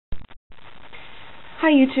Hi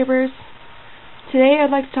YouTubers. Today I'd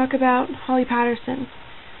like to talk about Holly Patterson.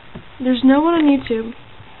 There's no one on YouTube,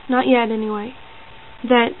 not yet anyway,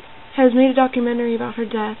 that has made a documentary about her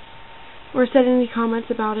death or said any comments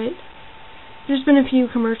about it. There's been a few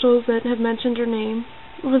commercials that have mentioned her name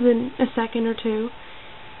within a second or two,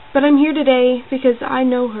 but I'm here today because I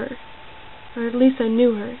know her, or at least I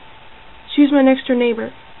knew her. She was my next door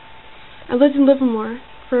neighbor. I lived in Livermore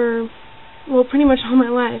for pretty much all my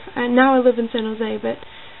life. And now I live in San Jose, but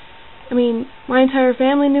my entire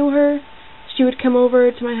family knew her. She would come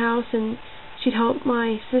over to my house and she'd help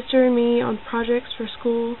my sister and me on projects for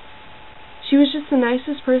school. She was just the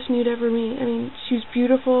nicest person you'd ever meet. She was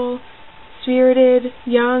beautiful, spirited,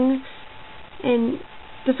 young, and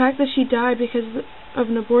the fact that she died because of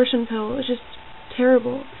an abortion pill was just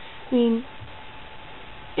terrible. It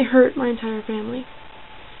hurt my entire family.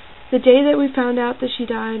 The day that we found out that she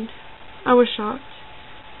died, I was shocked.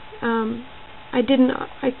 I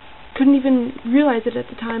couldn't even realize it at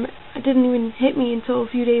the time. It didn't even hit me until a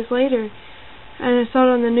few days later, and I saw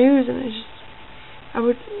it on the news, and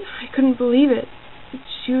I couldn't believe it.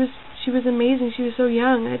 She was amazing. She was so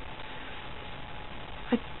young.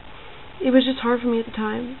 It was just hard for me at the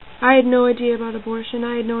time. I had no idea about abortion.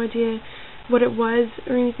 I had no idea what it was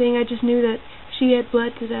or anything. I just knew that she had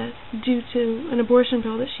bled to death due to an abortion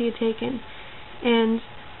pill that she had taken, and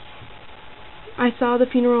I saw the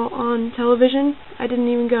funeral on television. I didn't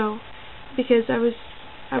even go because I was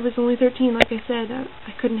only 13, like I said.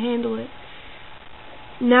 I couldn't handle it.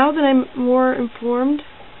 Now that I'm more informed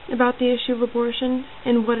about the issue of abortion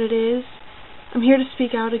and what it is, I'm here to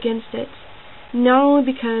speak out against it. Not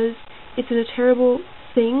only because it's a terrible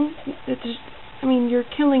thing, you're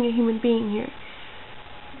killing a human being here,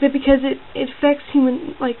 but because it affects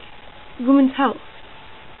women's health.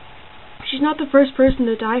 She's not the first person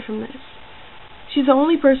to die from this. She's the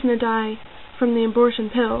only person to die from the abortion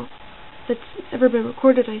pill that's ever been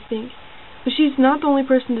recorded, I think. But she's not the only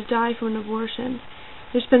person to die from an abortion.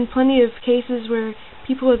 There's been plenty of cases where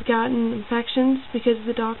people have gotten infections because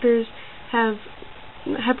the doctors have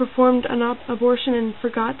performed an abortion and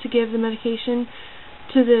forgot to give the medication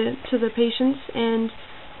to the patients. And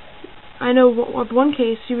I know of one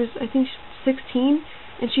case, she was 16,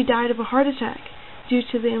 and she died of a heart attack due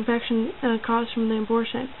to the infection caused from the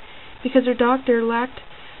abortion, because her doctor lacked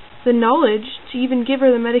the knowledge to even give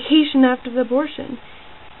her the medication after the abortion.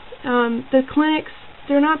 The clinics,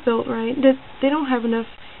 they're not built right. They don't have enough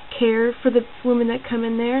care for the women that come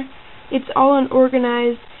in there. It's all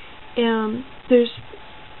unorganized.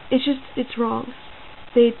 It's wrong.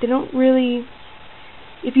 They don't really,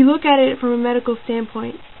 if you look at it from a medical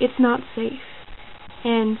standpoint, it's not safe.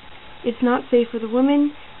 And it's not safe for the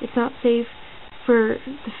women. It's not safe for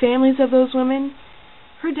the families of those women.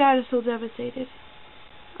 Her dad is still devastated.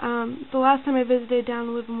 The last time I visited down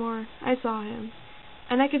in Livermore, I saw him,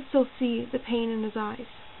 and I could still see the pain in his eyes.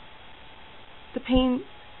 The pain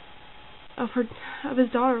of his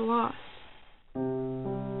daughter lost.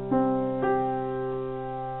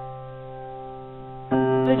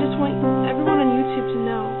 I just want everyone on YouTube to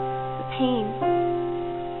know the pain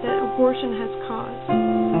that abortion has caused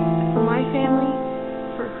for my family,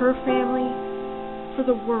 for her family, for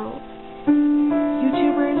the world.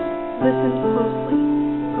 YouTubers, listen closely.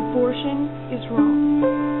 Abortion is wrong,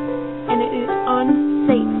 and it is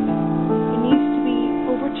unsafe. It needs to be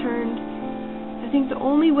overturned. I think the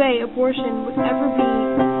only way abortion would ever be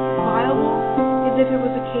viable is if it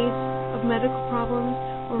was a case of medical problems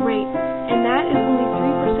or rape, and that is only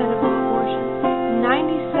 3% of all abortions.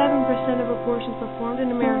 97% of abortions performed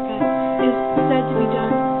in America is said to be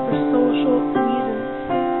done for social reasons,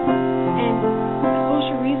 and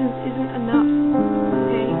social reasons isn't enough.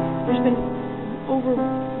 Okay, there's been over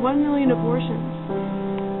 1 million abortions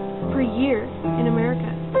per year in America.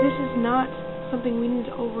 This is not something we need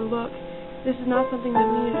to overlook. This is not something that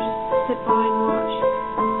we need to just sit by and watch.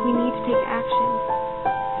 We need to take action.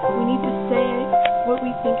 We need to say what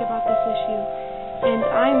we think about this issue. And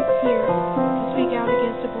I'm here to speak out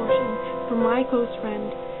against abortion for my close friend,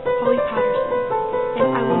 Holly Patterson. And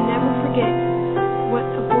I will never forget what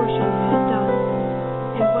abortion has done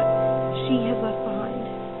and what she has left behind.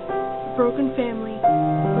 A broken family,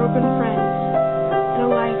 broken friends,